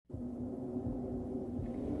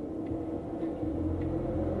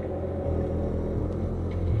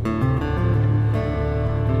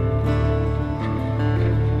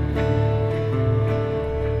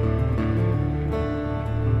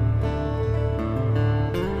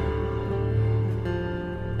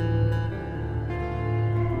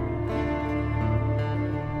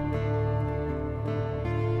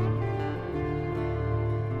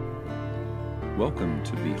Welcome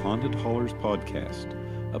to the Haunted Hollers Podcast,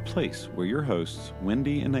 a place where your hosts,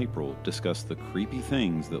 Wendy and April, discuss the creepy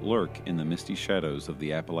things that lurk in the misty shadows of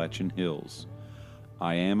the Appalachian Hills.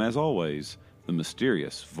 I am, as always, the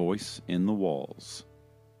mysterious voice in the walls.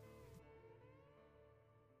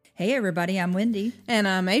 Hey everybody, I'm Wendy. And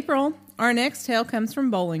I'm April. Our next tale comes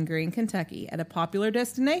from Bowling Green, Kentucky, at a popular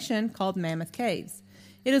destination called Mammoth Caves.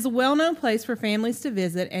 It is a well-known place for families to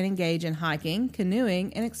visit and engage in hiking,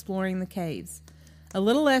 canoeing, and exploring the caves. A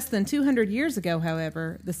little less than 200 years ago,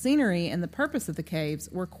 however, the scenery and the purpose of the caves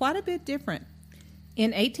were quite a bit different.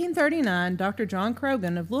 In 1839, Dr. John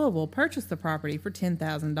Croghan of Louisville purchased the property for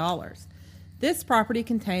 $10,000. This property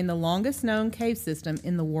contained the longest known cave system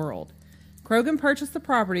in the world. Croghan purchased the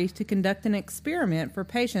property to conduct an experiment for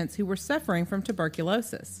patients who were suffering from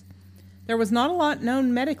tuberculosis. There was not a lot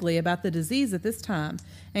known medically about the disease at this time,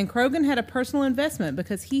 and Croghan had a personal investment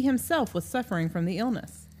because he himself was suffering from the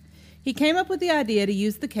illness. He came up with the idea to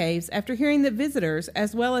use the caves after hearing that visitors,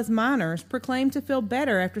 as well as miners, proclaimed to feel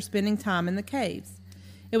better after spending time in the caves.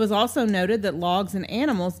 It was also noted that logs and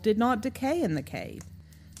animals did not decay in the cave.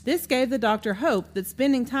 This gave the doctor hope that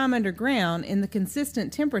spending time underground in the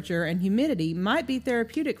consistent temperature and humidity might be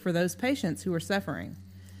therapeutic for those patients who were suffering.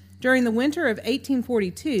 During the winter of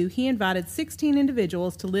 1842, he invited 16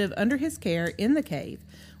 individuals to live under his care in the cave,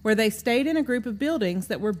 where they stayed in a group of buildings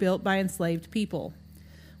that were built by enslaved people.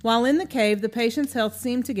 While in the cave, the patient's health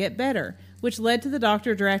seemed to get better, which led to the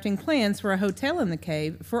doctor drafting plans for a hotel in the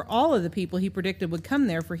cave for all of the people he predicted would come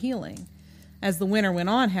there for healing. As the winter went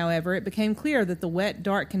on, however, it became clear that the wet,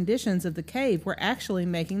 dark conditions of the cave were actually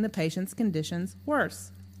making the patient's conditions worse.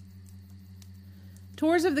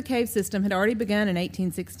 Tours of the cave system had already begun in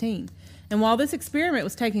 1816, and while this experiment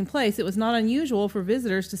was taking place, it was not unusual for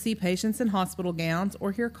visitors to see patients in hospital gowns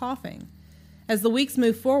or hear coughing. As the weeks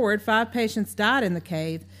moved forward, 5 patients died in the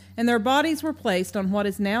cave, and their bodies were placed on what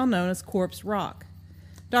is now known as Corpse Rock.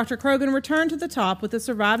 Dr. Croghan returned to the top with the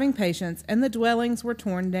surviving patients, and the dwellings were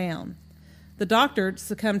torn down. The doctor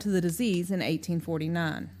succumbed to the disease in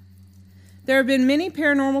 1849. There have been many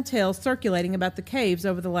paranormal tales circulating about the caves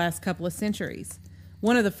over the last couple of centuries.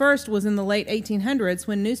 One of the first was in the late 1800s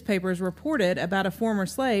when newspapers reported about a former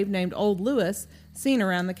slave named Old Lewis seen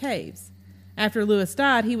around the caves. After Lewis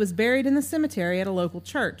died, he was buried in the cemetery at a local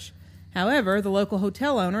church. However, the local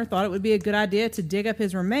hotel owner thought it would be a good idea to dig up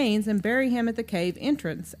his remains and bury him at the cave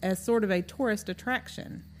entrance as sort of a tourist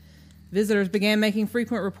attraction. Visitors began making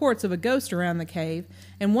frequent reports of a ghost around the cave,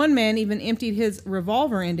 and one man even emptied his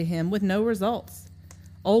revolver into him with no results.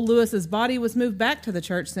 Old Lewis's body was moved back to the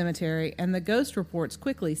church cemetery, and the ghost reports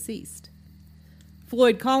quickly ceased.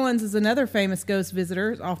 Floyd Collins is another famous ghost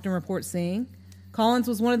visitor often reports seeing. Collins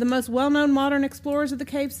was one of the most well-known modern explorers of the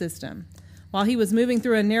cave system. While he was moving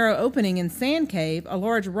through a narrow opening in Sand Cave, a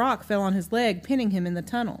large rock fell on his leg, pinning him in the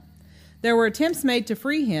tunnel. There were attempts made to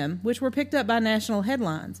free him, which were picked up by national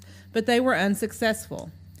headlines, but they were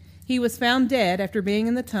unsuccessful. He was found dead after being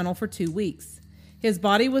in the tunnel for 2 weeks. His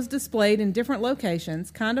body was displayed in different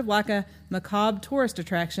locations, kind of like a macabre tourist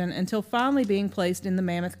attraction, until finally being placed in the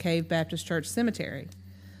Mammoth Cave Baptist Church Cemetery.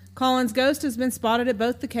 Collins' ghost has been spotted at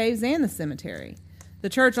both the caves and the cemetery. The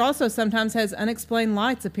church also sometimes has unexplained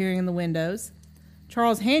lights appearing in the windows.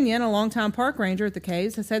 Charles Hanyon, a longtime park ranger at the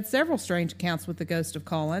caves, has had several strange accounts with the ghost of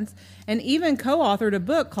Collins, and even co-authored a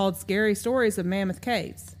book called Scary Stories of Mammoth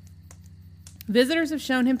Caves. Visitors have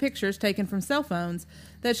shown him pictures taken from cell phones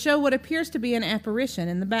that show what appears to be an apparition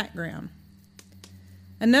in the background.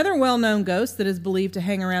 Another well-known ghost that is believed to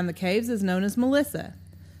hang around the caves is known as Melissa.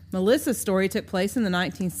 Melissa's story took place in the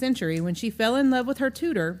 19th century when she fell in love with her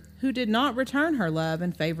tutor, who did not return her love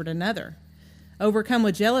and favored another. Overcome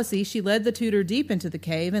with jealousy, she led the tutor deep into the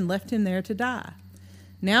cave and left him there to die.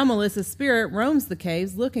 Now Melissa's spirit roams the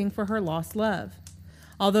caves looking for her lost love.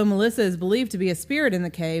 Although Melissa is believed to be a spirit in the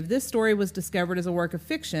cave, this story was discovered as a work of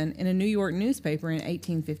fiction in a New York newspaper in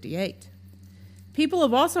 1858. People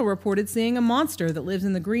have also reported seeing a monster that lives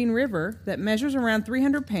in the Green River that measures around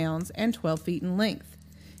 300 pounds and 12 feet in length.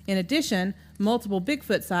 In addition, multiple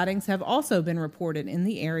Bigfoot sightings have also been reported in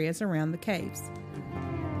the areas around the caves.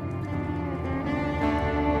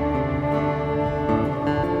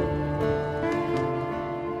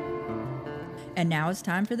 And now it's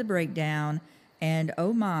time for the breakdown. And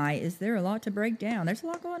oh my, is there a lot to break down? There's a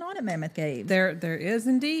lot going on at Mammoth Caves. There is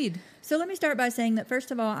indeed. So let me start by saying that, first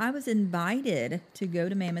of all, I was invited to go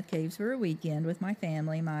to Mammoth Caves for a weekend with my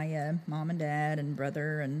family, my mom and dad and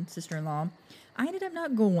brother and sister-in-law. I ended up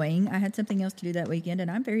not going. I had something else to do that weekend, and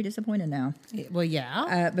I'm very disappointed now. Well,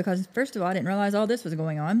 yeah. Because, first of all, I didn't realize all this was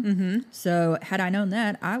going on. Mm-hmm. So had I known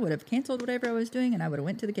that, I would have canceled whatever I was doing, and I would have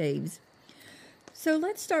went to the caves. So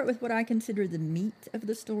let's start with what I consider the meat of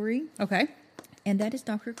the story, Okay. and that is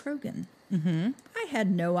Dr. Krogan. Mm-hmm. I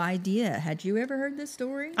had no idea. Had you ever heard this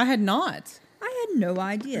story? I had not. I had no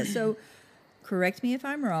idea. So correct me if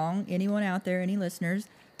I'm wrong, anyone out there, any listeners.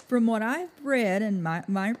 From what I've read and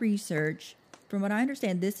my research, from what I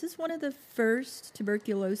understand, this is one of the first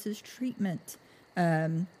tuberculosis treatment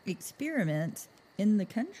experiments in the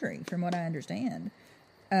country, from what I understand,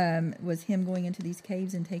 was him going into these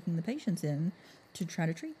caves and taking the patients in to try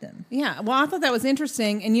to treat them. Yeah, well, I thought that was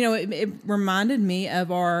interesting. And, it reminded me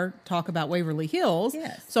of our talk about Waverly Hills.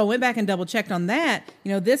 Yes. So I went back and double-checked on that.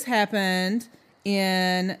 This happened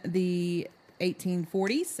in the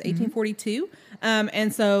 1840s, 1842.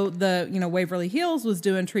 And so Waverly Hills was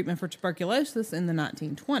doing treatment for tuberculosis in the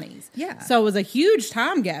 1920s. Yeah. So it was a huge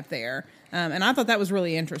time gap there. And I thought that was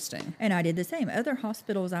really interesting. And I did the same. Other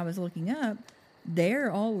hospitals I was looking up, they're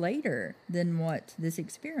all later than what this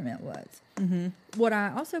experiment was. Mm-hmm. What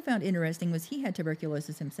I also found interesting was he had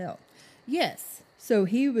tuberculosis himself. Yes. So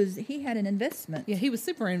he had an investment. Yeah, he was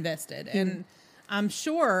super invested. And I'm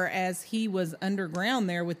sure as he was underground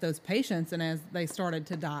there with those patients and as they started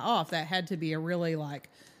to die off, that had to be a really I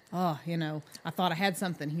thought I had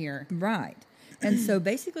something here. Right. And so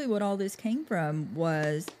basically what all this came from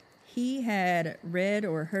was he had read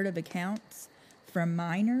or heard of accounts from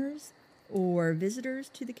miners or visitors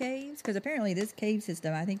to the caves, because apparently this cave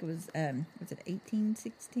system, I think it was it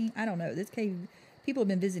 1816? I don't know. This cave, people have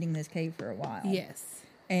been visiting this cave for a while. Yes.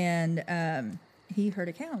 And he heard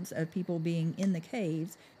accounts of people being in the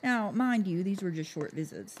caves. Now, mind you, these were just short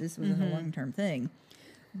visits. This wasn't a long-term thing.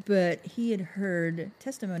 But he had heard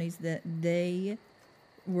testimonies that they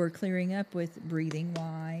were clearing up with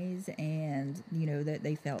breathing-wise and, that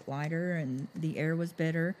they felt lighter and the air was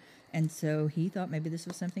better. And so he thought maybe this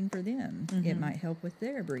was something for them. It might help with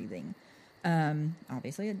their breathing.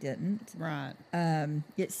 Obviously, it didn't. Right.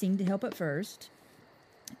 It seemed to help at first.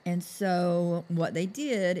 And so what they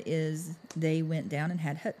did is they went down and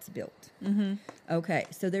had huts built. Mm-hmm. Okay,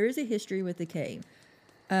 so there is a history with the cave.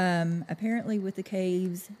 Apparently with the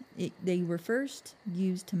caves, they were first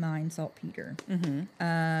used to mine saltpeter.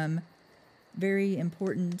 Mm-hmm. Very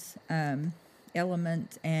important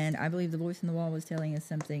element, and I believe the voice in the wall was telling us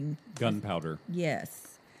something. Gunpowder.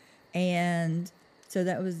 Yes. And so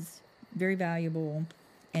that was very valuable,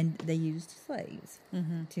 and they used slaves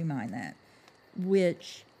to mine that,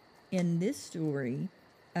 which in this story,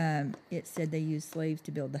 it said they used slaves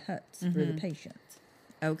to build the huts for the patients.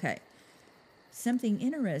 Okay. Something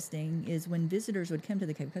interesting is when visitors would come to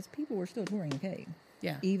the cave, because people were still touring the cave.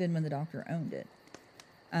 Yeah. Even when the doctor owned it.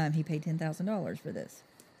 He paid $10,000 for this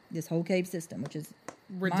whole cave system, which is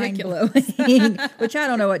ridiculous. mind-blowing. Which I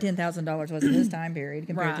don't know what $10,000 was in this time period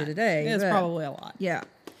compared to today. It's probably a lot. Yeah,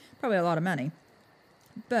 probably a lot of money.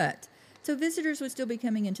 But, so visitors would still be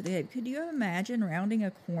coming into the cave. Could you imagine rounding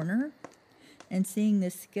a corner and seeing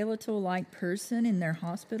this skeletal-like person in their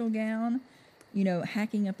hospital gown,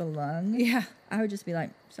 hacking up a lung? Yeah. I would just be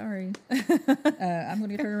like, sorry, I'm going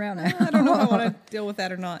to turn around now. I don't know if I want to deal with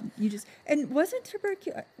that or not. And wasn't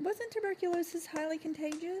tuberculosis highly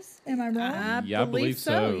contagious? Am I wrong? I believe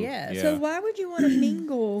so. Yes. Yeah. So why would you want to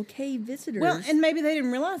mingle cave visitors? Well, and maybe they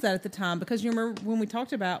didn't realize that at the time, because you remember when we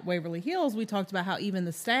talked about Waverly Hills, we talked about how even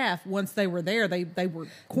the staff, once they were there, they were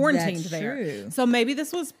quarantined That's there. true. So maybe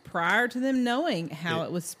this was prior to them knowing how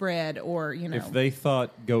it was spread, or If they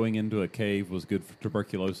thought going into a cave was good for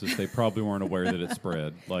tuberculosis, they probably weren't aware that it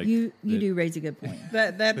spread. You do raise a good point.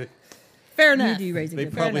 that fair enough. You do raise a They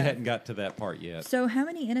good probably point. hadn't got to that part yet. So how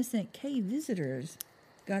many innocent cave visitors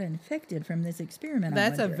got infected from this experiment?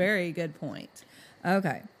 That's a very good point.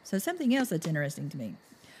 Okay. So something else that's interesting to me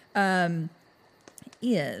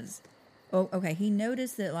is, he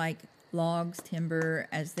noticed that logs, timber,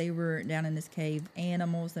 as they were down in this cave,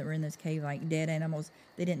 animals that were in this cave, like dead animals,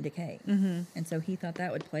 they didn't decay. Mm-hmm. And so he thought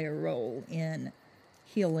that would play a role in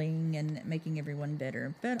healing and making everyone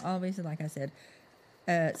better. But obviously, like I said,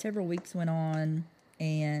 several weeks went on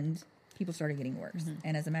and people started getting worse. Mm-hmm.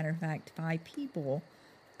 And as a matter of fact, 5 people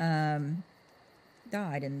died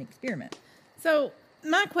in the experiment. So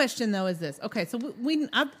my question though is this: okay, so we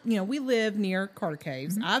live near Carter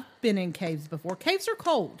Caves. Mm-hmm. I've been in caves before. Caves are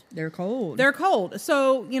cold. They're cold. They're cold.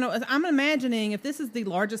 So I'm imagining if this is the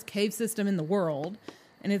largest cave system in the world,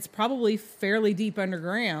 and it's probably fairly deep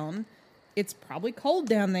underground, it's probably cold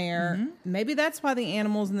down there. Mm-hmm. Maybe that's why the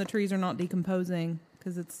animals and the trees are not decomposing,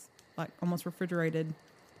 because it's almost refrigerated.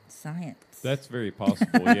 Science. That's very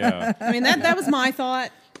possible, yeah. I mean, that was my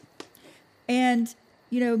thought. And,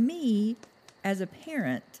 me, as a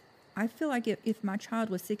parent, I feel like if my child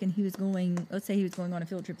was sick and he was going, let's say he was going on a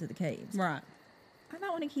field trip to the caves. Right. I might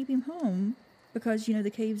want to keep him home because, the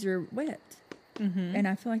caves are wet. Mm-hmm. And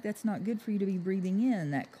I feel like that's not good for you to be breathing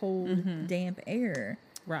in that cold, damp air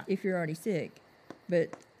if you're already sick. But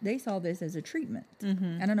they saw this as a treatment.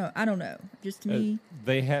 Mm-hmm. I don't know. Just to me.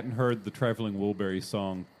 They hadn't heard the Traveling Wilburys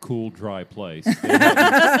song, Cool, Dry Place.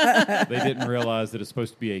 They didn't realize that it's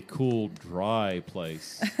supposed to be a cool, dry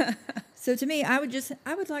place. So to me, I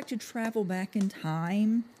would like to travel back in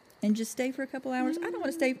time and just stay for a couple hours. I don't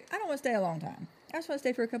want to stay a long time. I just want to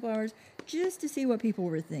stay for a couple hours just to see what people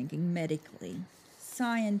were thinking medically,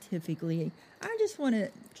 scientifically. I just want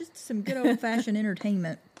some good old-fashioned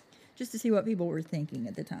entertainment just to see what people were thinking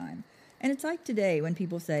at the time. And it's like today when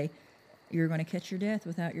people say, you're going to catch your death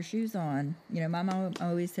without your shoes on. My mom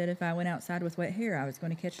always said if I went outside with wet hair, I was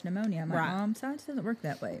going to catch pneumonia. I'm like, Mom, science doesn't work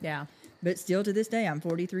that way. Yeah. But still to this day, I'm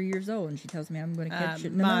 43 years old, and she tells me I'm going to catch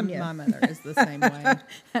pneumonia. My mother is the same way.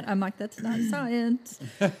 And I'm like, that's not science.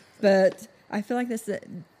 But I feel like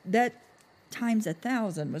that times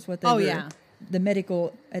 1,000 was what they the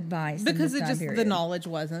medical advice. Because in this time period. the knowledge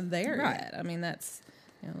wasn't there yet. I mean, that's...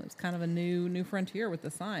 it's kind of a new frontier with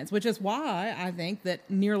the science, which is why I think that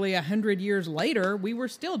nearly 100 years later, we were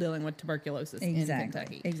still dealing with tuberculosis in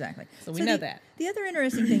Kentucky. Exactly. So we know that. The other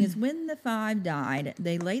interesting thing is when the 5 died,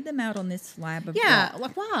 they laid them out on this slab of rock. Yeah,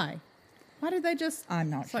 like why? Why did they just...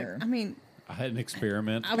 I'm not sure. I had an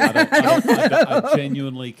experiment. I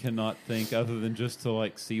genuinely cannot think other than just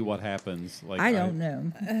to see what happens. I don't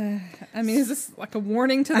know. Is this like a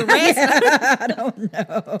warning to the rest? I don't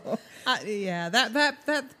know.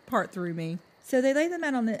 That part threw me. So they laid them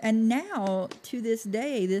out and now to this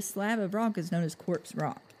day, this slab of rock is known as Corpse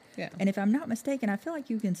Rock. Yeah. And if I'm not mistaken, I feel like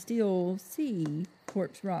you can still see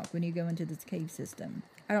Corpse Rock when you go into this cave system.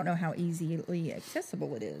 I don't know how easily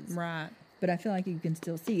accessible it is. Right. But I feel like you can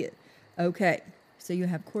still see it. Okay, so you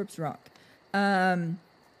have Corpse Rock. I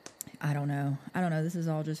don't know. This is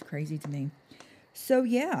all just crazy to me. So,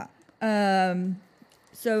 yeah.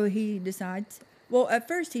 So he decides... Well, at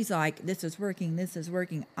first he's like, this is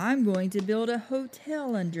working. I'm going to build a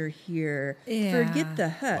hotel under here. Yeah. Forget the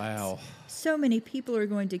huts. Wow. So many people are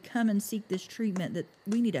going to come and seek this treatment that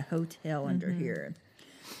we need a hotel under here.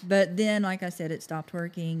 But then, like I said, it stopped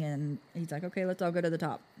working, and he's like, okay, let's all go to the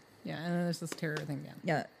top. Yeah, and then let's just tear everything down.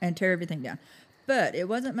 Yeah, and tear everything down. But it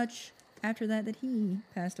wasn't much after that he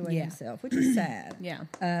passed away himself, which is sad. Yeah.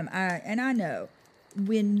 I know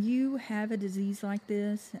when you have a disease like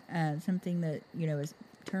this, something that is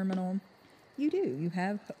terminal, you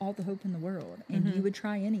have all the hope in the world, and you would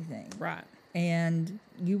try anything. Right. And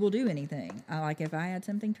you will do anything. If I had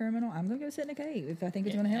something terminal, I'm going to go sit in a cave if I think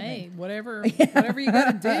it's going to help me. Whatever you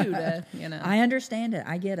got to do to, I understand it.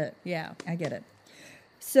 I get it. Yeah. I get it.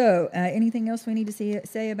 So, anything else we need to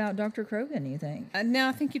say about Dr. Krogan, you think? No,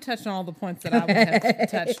 I think you touched on all the points that I would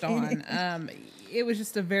have touched on. It was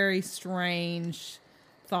just a very strange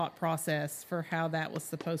thought process for how that was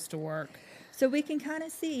supposed to work. So we can kind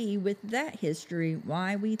of see with that history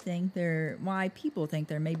why people think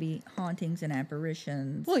there may be hauntings and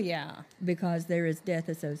apparitions. Well, yeah. Because there is death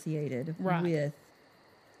associated with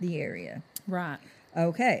the area. Right.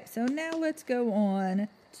 Okay, so now let's go on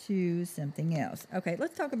to something else. Okay,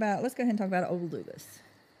 let's go ahead and talk about old Lewis.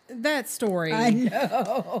 That story. I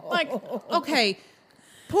know. Okay,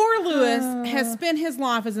 poor Lewis has spent his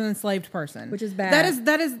life as an enslaved person. Which is bad.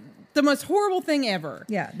 That is the most horrible thing ever.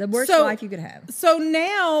 Yeah, the worst life you could have. So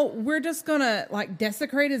now we're just going to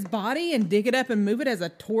desecrate his body and dig it up and move it as a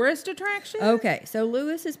tourist attraction? Okay, so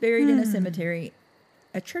Lewis is buried in a cemetery,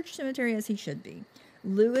 a church cemetery as he should be.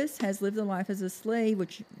 Lewis has lived a life as a slave,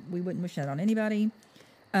 which we wouldn't wish that on anybody.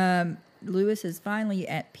 Lewis is finally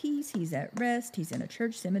at peace. He's at rest. He's in a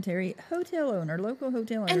church cemetery. Local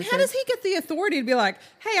hotel owner. And how does he get the authority to be like,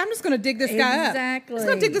 hey, I'm just going to dig this guy up? Exactly. I'm just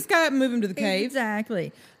going to dig this guy up and move him to the cave.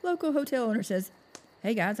 Exactly. Local hotel owner says,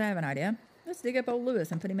 hey, guys, I have an idea. Let's dig up old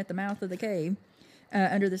Lewis and put him at the mouth of the cave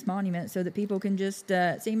under this monument so that people can just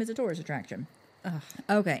see him as a tourist attraction. Ugh.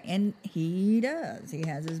 Okay, and he does. He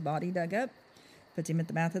has his body dug up. Puts him at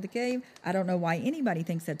the mouth of the cave. I don't know why anybody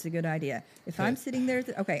thinks that's a good idea. If I'm sitting there,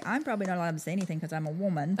 I'm probably not allowed to say anything because I'm a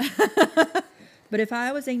woman. But if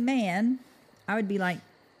I was a man, I would be like,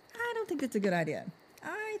 I don't think that's a good idea.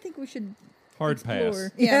 I think we should Hard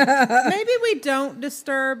pass. Yeah. Maybe we don't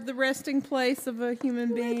disturb the resting place of a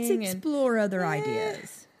human being. Let's explore other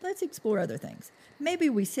ideas. Let's explore other things. Maybe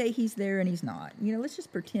we say he's there and he's not. Let's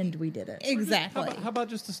just pretend we did it. Exactly. How about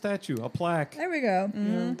just a statue, a plaque? There we go.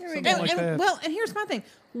 Mm-hmm. There we Something go. like that. Well, and here's my thing.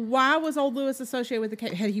 Why was old Lewis associated with the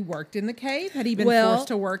cave? Had he worked in the cave? Had he been forced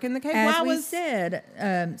to work in the cave? As we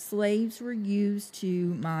said, slaves were used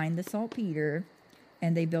to mine the saltpeter,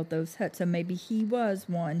 and they built those huts. So maybe he was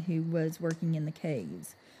one who was working in the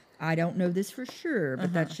caves. I don't know this for sure,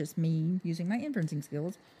 but that's just me using my inferencing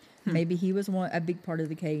skills. Maybe he was a big part of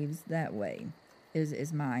the caves that way,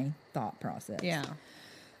 is my thought process. Yeah.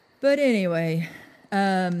 But anyway,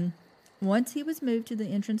 once he was moved to the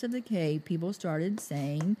entrance of the cave, people started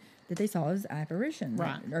saying that they saw his apparition,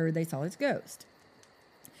 Right. or they saw his ghost.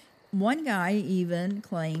 One guy even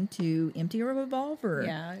claimed to empty a revolver.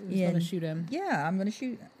 Yeah, he was going to shoot him. Yeah, I'm going to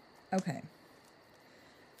shoot. Okay.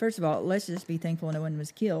 First of all, let's just be thankful no one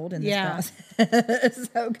was killed in this process.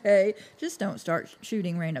 Okay. Just don't start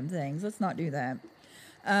shooting random things. Let's not do that.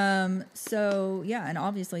 So, yeah, and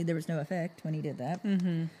obviously there was no effect when he did that.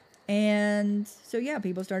 Mm-hmm. And so, yeah,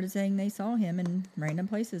 people started saying they saw him in random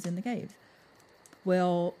places in the cave.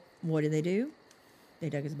 Well, what did they do? They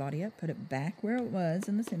dug his body up, put it back where it was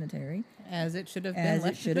in the cemetery. As it should have been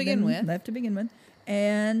left to begin with. Left to begin with.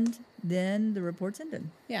 And then the reports ended.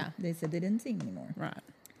 Yeah. They said they didn't see him anymore. Right.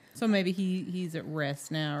 So maybe he's at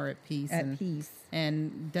rest now, or at peace.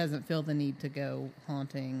 And doesn't feel the need to go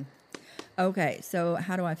haunting. Okay, so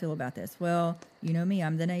how do I feel about this? Well, you know me,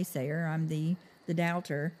 I'm the naysayer. I'm the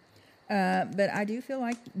doubter. But I do feel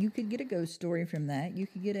like you could get a ghost story from that. You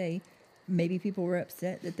could get maybe people were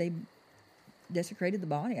upset that they desecrated the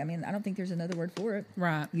body. I mean, I don't think there's another word for it.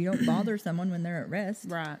 Right. You don't bother someone when they're at rest.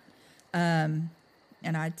 Right.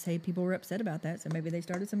 And I'd say people were upset about that, so maybe they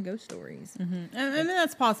started some ghost stories. Mm-hmm. And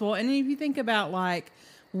that's possible. And if you think about, like,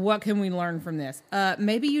 what can we learn from this?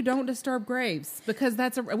 Maybe you don't disturb graves, because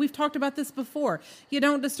we've talked about this before. You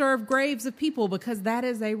don't disturb graves of people because that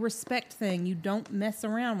is a respect thing. You don't mess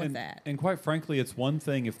around with that. And quite frankly, it's one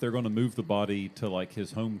thing if they're going to move the body to like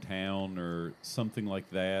his hometown or something like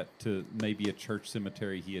that, to maybe a church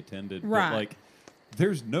cemetery he attended. Right. But like,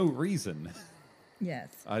 there's no reason. Yes.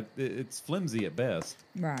 It's flimsy at best.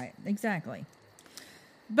 Right, exactly.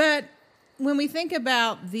 But when we think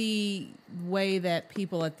about the way that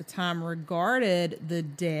people at the time regarded the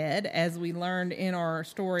dead, as we learned in our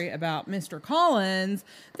story about Mr. Collins,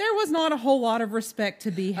 there was not a whole lot of respect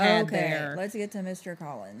to be had there. Let's get to Mr.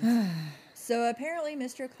 Collins. So apparently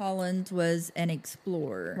Mr. Collins was an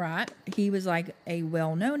explorer. Right. He was like a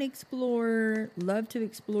well-known explorer, loved to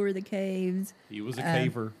explore the caves. He was a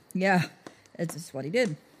caver. Yeah, it's just what he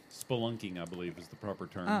did. Spelunking, I believe, is the proper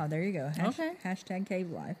term. Oh, there you go. Okay. Hashtag cave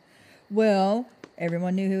life. Well,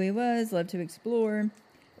 everyone knew who he was, loved to explore.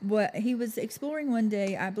 He was exploring one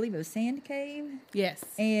day, I believe it was Sand Cave. Yes.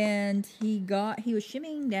 And he was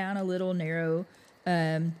shimmying down a little narrow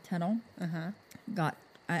tunnel. Got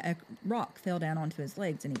a rock fell down onto his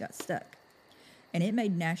legs and he got stuck. And it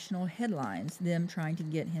made national headlines, them trying to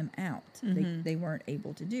get him out. They weren't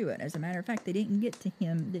able to do it. As a matter of fact, they didn't get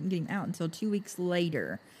him out until 2 weeks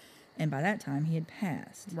later. And by that time, he had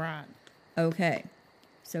passed. Right. Okay.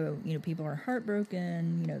 So, people are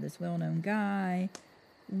heartbroken. This well-known guy.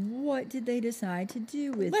 What did they decide to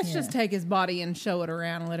do with him? Let's just take his body and show it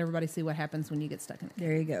around and let everybody see what happens when you get stuck in it.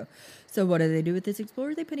 There you go. So what do they do with this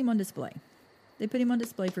explorer? They put him on display. They put him on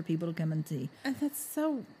display for people to come and see. And that's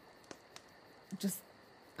so...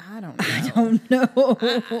 I don't know. I don't know.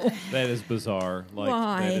 That is bizarre.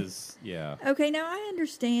 Why? That is, yeah. Okay, now I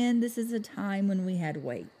understand this is a time when we had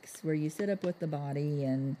wakes where you sit up with the body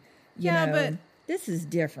and, you know, but this is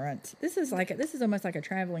different. This is almost like a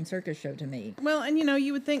traveling circus show to me. Well, and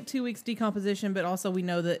you would think 2 weeks decomposition, but also we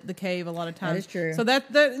know that the cave a lot of times. That is true. So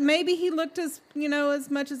that maybe he looked as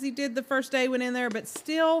much as he did the first day went in there, but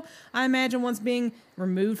still, I imagine once being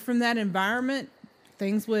removed from that environment,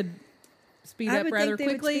 things would speed up rather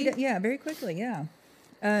quickly. Yeah, very quickly. Yeah.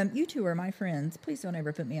 You two are my friends. Please don't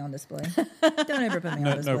ever put me on display. Don't ever put me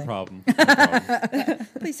on display. No problem. No problem.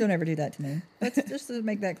 Please don't ever do that to me. Let's just to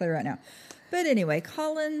make that clear right now. But anyway,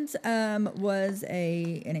 Collins was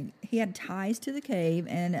he had ties to the cave,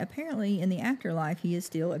 and apparently in the afterlife he is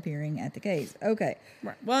still appearing at the caves. Okay.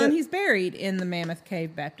 Right. Well, and he's buried in the Mammoth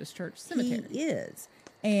Cave Baptist Church Cemetery. He is.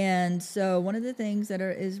 And so one of the things that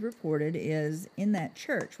is reported is in that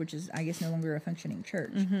church, which is, I guess, no longer a functioning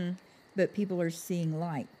church, but people are seeing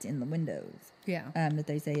light in the windows. Yeah. That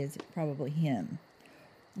they say is probably him.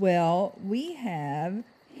 Well, we have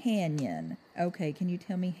Hanyon. Okay, can you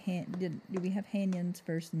tell me, do we have Hanyon's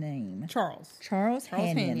first name? Charles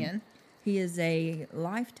Hanyon. He is a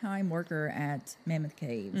lifetime worker at Mammoth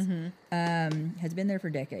Caves. Has been there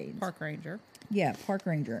for decades. Park ranger. Yeah, park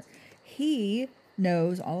ranger. He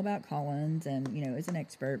knows all about Collins and, is an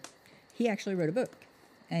expert. He actually wrote a book.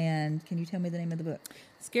 And can you tell me the name of the book?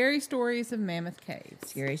 Scary Stories of Mammoth Caves.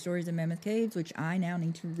 Scary Stories of Mammoth Caves, which I now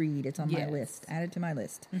need to read. It's on my list, added to my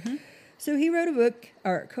list. Mm-hmm. So he wrote a book,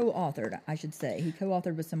 or co-authored, I should say. He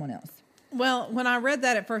co-authored with someone else. Well, when I read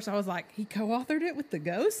that at first, I was like, he co-authored it with the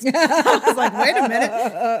ghost? I was like, wait a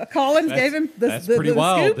minute. Collins gave him That's pretty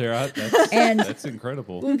wild scoop? there. And That's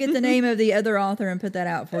incredible. we'll get the name of the other author and put that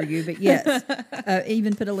out for you. But yes,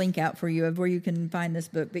 even put a link out for you of where you can find this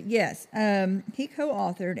book. But yes, he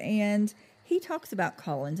co-authored, and he talks about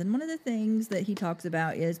Collins. And one of the things that he talks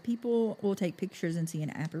about is people will take pictures and see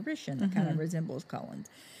an apparition that kind of resembles Collins.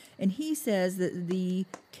 And he says that the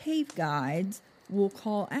cave guides will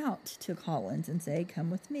call out to Collins and say,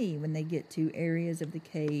 come with me, when they get to areas of the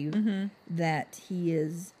cave that he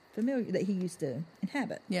is familiar, that he used to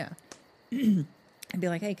inhabit. Yeah. And be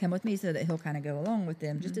like, hey, come with me, so that he'll kind of go along with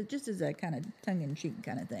them, just as a kind of tongue-in-cheek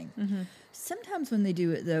kind of thing. Sometimes when they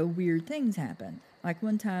do it, though, weird things happen. Like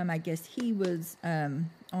one time, I guess he was on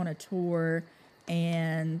a tour,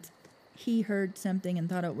 and he heard something and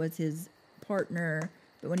thought it was his partner,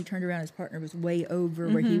 but when he turned around, his partner was way over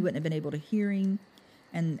where he wouldn't have been able to hear him.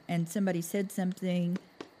 And somebody said something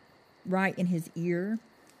right in his ear,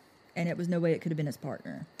 and it was no way it could have been his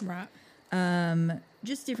partner. Right.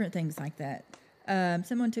 Just different things like that.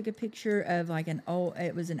 Someone took a picture of like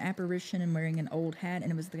it was an apparition and wearing an old hat,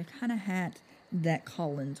 and it was the kind of hat that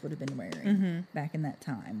Collins would have been wearing back in that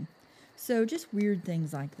time. So just weird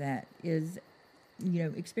things like that is,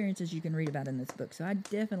 experiences you can read about in this book. So I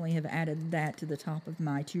definitely have added that to the top of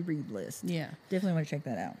my to-read list. Yeah. Definitely want to check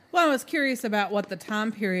that out. Well, I was curious about what the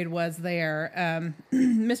time period was there.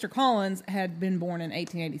 Mr. Collins had been born in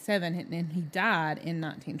 1887, and he died in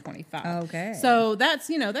 1925. Okay. So that's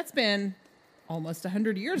been almost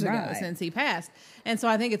 100 years ago Right. since he passed. And so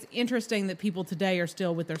I think it's interesting that people today are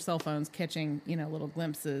still with their cell phones catching, little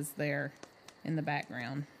glimpses there in the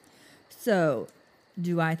background. So,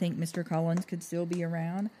 do I think Mr. Collins could still be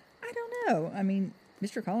around? I don't know. I mean,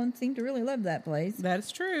 Mr. Collins seemed to really love that place. That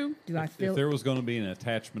is true. If there was going to be an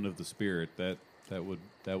attachment of the spirit, that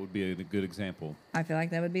would be a good example. I feel like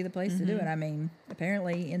that would be the place to do it. I mean,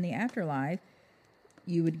 apparently in the afterlife,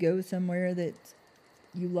 you would go somewhere that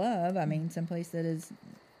you love. I mean, someplace that is,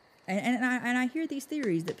 and I hear these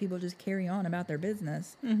theories that people just carry on about their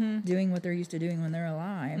business, doing what they're used to doing when they're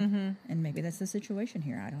alive, and maybe that's the situation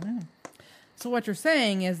here. I don't know. So what you're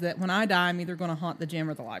saying is that when I die, I'm either going to haunt the gym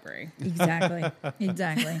or the library. Exactly.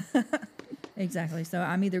 Exactly. So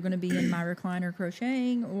I'm either going to be in my recliner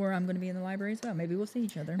crocheting, or I'm going to be in the library as well. Maybe we'll see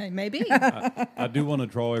each other. Hey, maybe. I do want to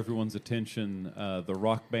draw everyone's attention. The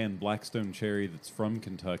rock band Blackstone Cherry, that's from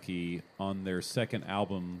Kentucky, on their second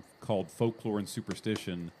album called Folklore and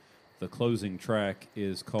Superstition, the closing track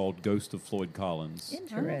is called Ghost of Floyd Collins.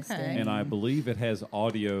 Interesting. Okay. And I believe it has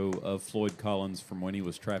audio of Floyd Collins from when he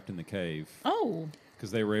was trapped in the cave. Oh, Because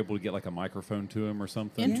they were able to get like a microphone to him or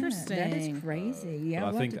something. Interesting. Yeah, that is crazy. Yeah,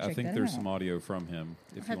 But we'll I have to check think that there's out. some audio from him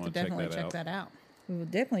if I you have to want to check definitely that out. check that out. We will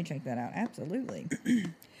definitely check that out. Absolutely.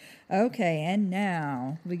 Okay, and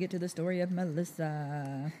now we get to the story of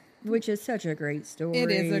Melissa, which is such a great story. It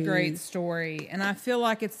is a great story, and I feel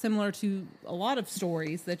like it's similar to a lot of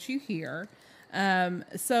stories that you hear.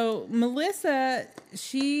 So Melissa,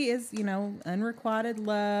 she is, unrequited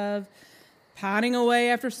love, pining away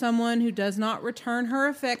after someone who does not return her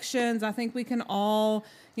affections. I think we can all,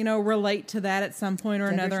 relate to that at some point or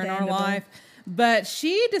It's another in our understandable. life. But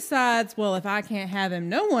she decides, well, if I can't have him,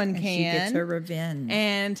 no one can. She gets her revenge.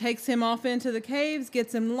 And takes him off into the caves,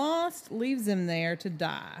 gets him lost, leaves him there to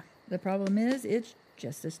die. The problem is, it's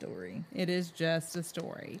just a story. It is just a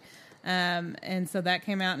story. And so that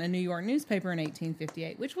came out in a New York newspaper in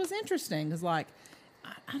 1858, which was interesting because, I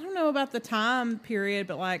don't know about the time period,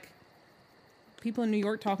 but people in New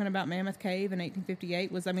York talking about Mammoth Cave in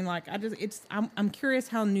 1858 was, I'm curious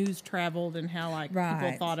how news traveled and how people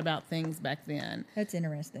Right. thought about things back then. That's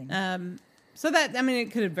interesting. So that,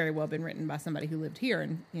 it could have very well been written by somebody who lived here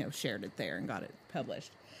and, shared it there and got it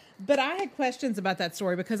published. But I had questions about that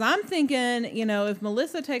story because I'm thinking, if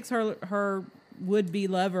Melissa takes her would-be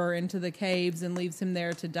lover into the caves and leaves him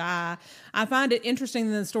there to die, I find it interesting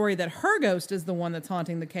in the story that her ghost is the one that's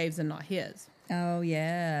haunting the caves and not his. Oh,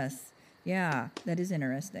 yes. Yeah, that is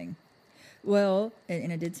interesting. Well,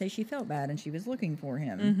 and it did say she felt bad and she was looking for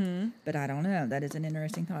him. But I don't know. That is an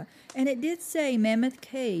interesting thought. And it did say Mammoth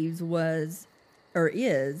Caves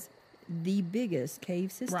is the biggest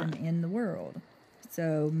cave system in the world.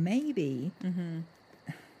 So maybe,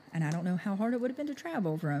 and I don't know how hard it would have been to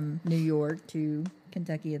travel from New York to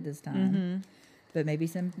Kentucky at this time, but maybe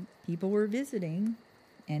some people were visiting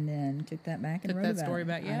and then took that back and Took wrote that about story it.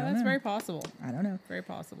 back. I Yeah, don't that's know. very possible. I don't know. Very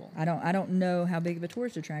possible. I don't know how big of a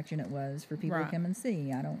tourist attraction it was for people Right. to come and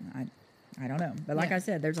see. I don't know. But like Yeah. I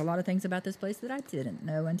said, there's a lot of things about this place that I didn't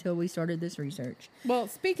know until we started this research. Well,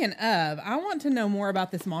 speaking of, I want to know more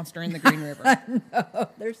about this monster in the Green River. No,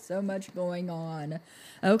 there's so much going on.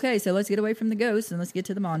 Okay, so let's get away from the ghosts and let's get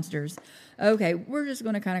to the monsters. Okay, we're just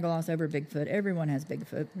going to kind of gloss over Bigfoot. Everyone has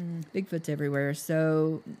Bigfoot. Bigfoot's everywhere.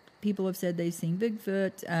 So people have said they've seen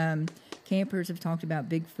Bigfoot. Campers have talked about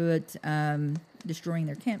Bigfoot destroying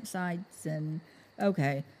their campsites. And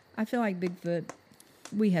okay, I feel like Bigfoot,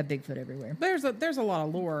 we have Bigfoot everywhere. There's a lot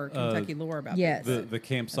of lore, Kentucky lore about yes. Bigfoot. The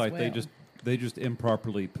campsite, As well. they just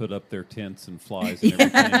improperly put up their tents and flies and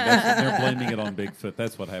everything. They're blaming it on Bigfoot.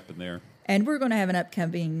 That's what happened there. And we're going to have an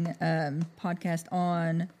upcoming podcast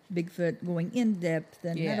on Bigfoot going in depth,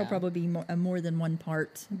 and that'll probably be a more than one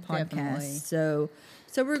part podcast. Definitely.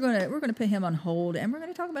 So we're gonna put him on hold, and we're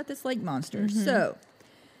gonna talk about this lake monster. So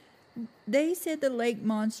they said the lake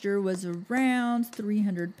monster was around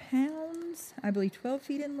 300 pounds, I believe 12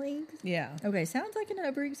 feet in length. Yeah. Okay, sounds like an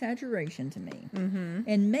over exaggeration to me.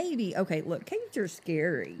 And maybe look, caves are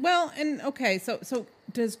scary. Well, and okay, so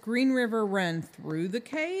does Green River run through the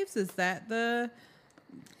caves? Is that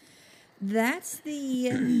That's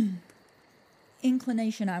the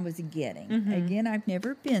inclination I was getting. Again, I've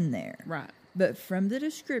never been there. right? But from the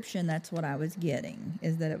description, that's what I was getting,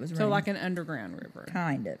 is that it was So running like an underground river.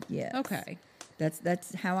 kind of, yes. Okay.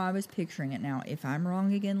 That's how I was picturing it. Now, if I'm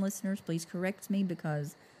wrong again, listeners, please correct me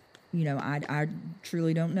because, I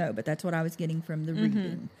truly don't know. But that's what I was getting from the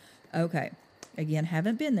reading. Okay. Again,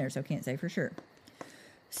 haven't been there, so can't say for sure.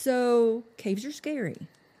 So, caves are scary.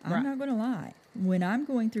 I'm Right. not going to lie. When I'm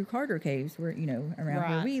going through Carter Caves, where, around where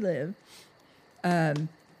Right. we live,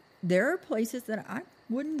 there are places that I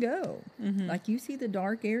wouldn't go. Like, you see the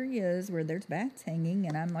dark areas where there's bats hanging,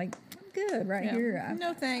 and I'm like, I'm good right Yeah. here.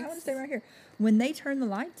 No, I thanks. want to stay right here. When they turn the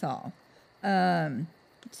lights off, to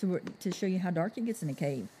show you how dark it gets in a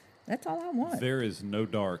cave, that's all I want. There is no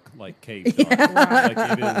dark like cave dark. Like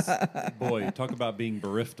it is, boy, talk about being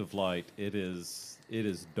bereft of light. It is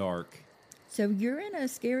dark. So you're in a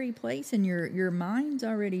scary place, and your mind's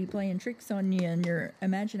already playing tricks on you, and your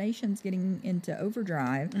imagination's getting into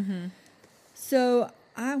overdrive. So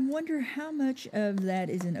I wonder how much of that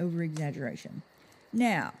is an over-exaggeration.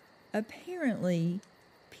 Now, apparently,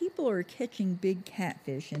 people are catching big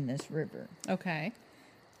catfish in this river. Okay.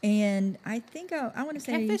 And I think I want to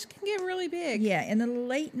say... Catfish can get really big. Yeah, in the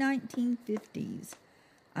late 1950s,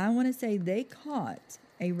 I want to say they caught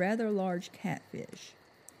a rather large catfish.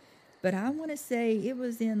 But I want to say it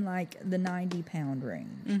was in like the 90-pound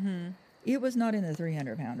range. It was not in the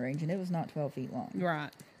 300-pound range, and it was not 12 feet long. Right.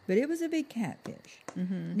 But it was a big catfish.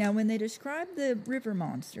 Now, when they described the river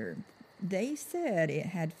monster, they said it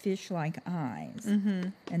had fish-like eyes.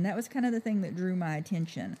 And that was kind of the thing that drew my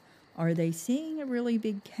attention. Are they seeing a really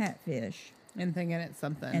big catfish And thinking it's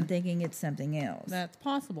something. and thinking it's something else? That's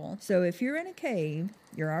possible. So if you're in a cave,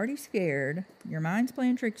 you're already scared, your mind's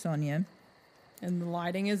playing tricks on you, And the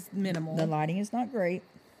lighting is minimal. the lighting is not great.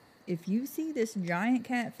 If you see this giant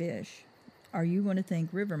catfish, are you going to think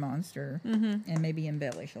river monster and maybe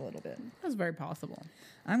embellish a little bit? That's very possible.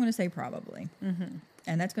 I'm going to say probably.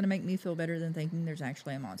 And that's going to make me feel better than thinking there's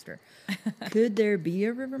actually a monster. Could there be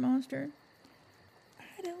a river monster?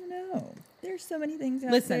 I don't know. There's so many things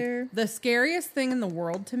out there. Listen, the scariest thing in the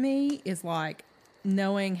world to me is like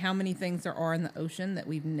knowing how many things there are in the ocean that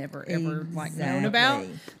we've never ever like known about,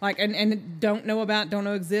 Exactly. like and don't know about, don't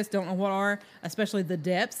know exist, don't know what are, especially the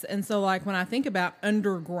depths. And so like when I think about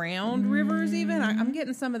underground rivers, even I'm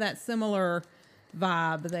getting some of that similar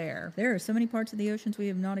vibe there. There are so many parts of the oceans we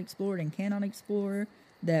have not explored and cannot explore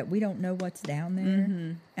that we don't know what's down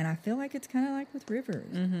there. And I feel like it's kind of like with rivers.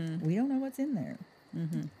 We don't know what's in there.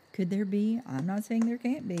 Could there be? I'm not saying there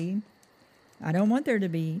can't be. I don't want there to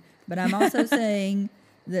be. But I'm also saying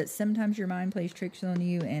that sometimes your mind plays tricks on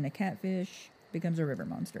you, and a catfish becomes a river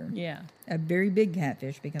monster. Yeah, A very big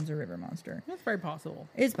catfish becomes a river monster. that's very possible.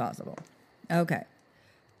 It's possible. Okay.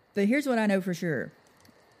 But here's what I know for sure.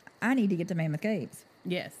 I need to get to Mammoth Caves.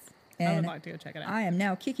 Yes, I And would like to go check it out. I am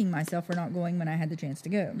now kicking myself for not going when I had the chance to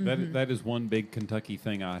go. That is one big Kentucky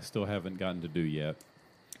thing I still haven't gotten to do yet.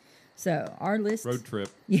 So our list... Road trip.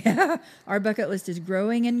 Yeah, our bucket list is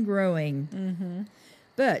growing and growing.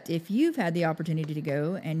 But if you've had the opportunity to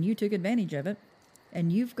go and you took advantage of it,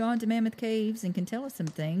 and you've gone to Mammoth Caves and can tell us some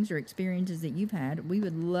things or experiences that you've had, we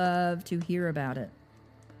would love to hear about it.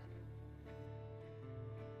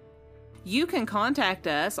 You can contact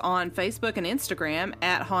us on Facebook and Instagram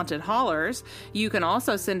at Haunted Hollers. You can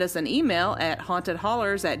also send us an email at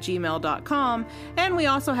hauntedhollers@gmail.com. And we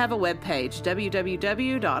also have a webpage,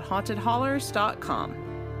 www.hauntedhollers.com.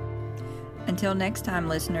 Until next time,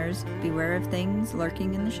 listeners, beware of things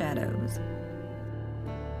lurking in the shadows.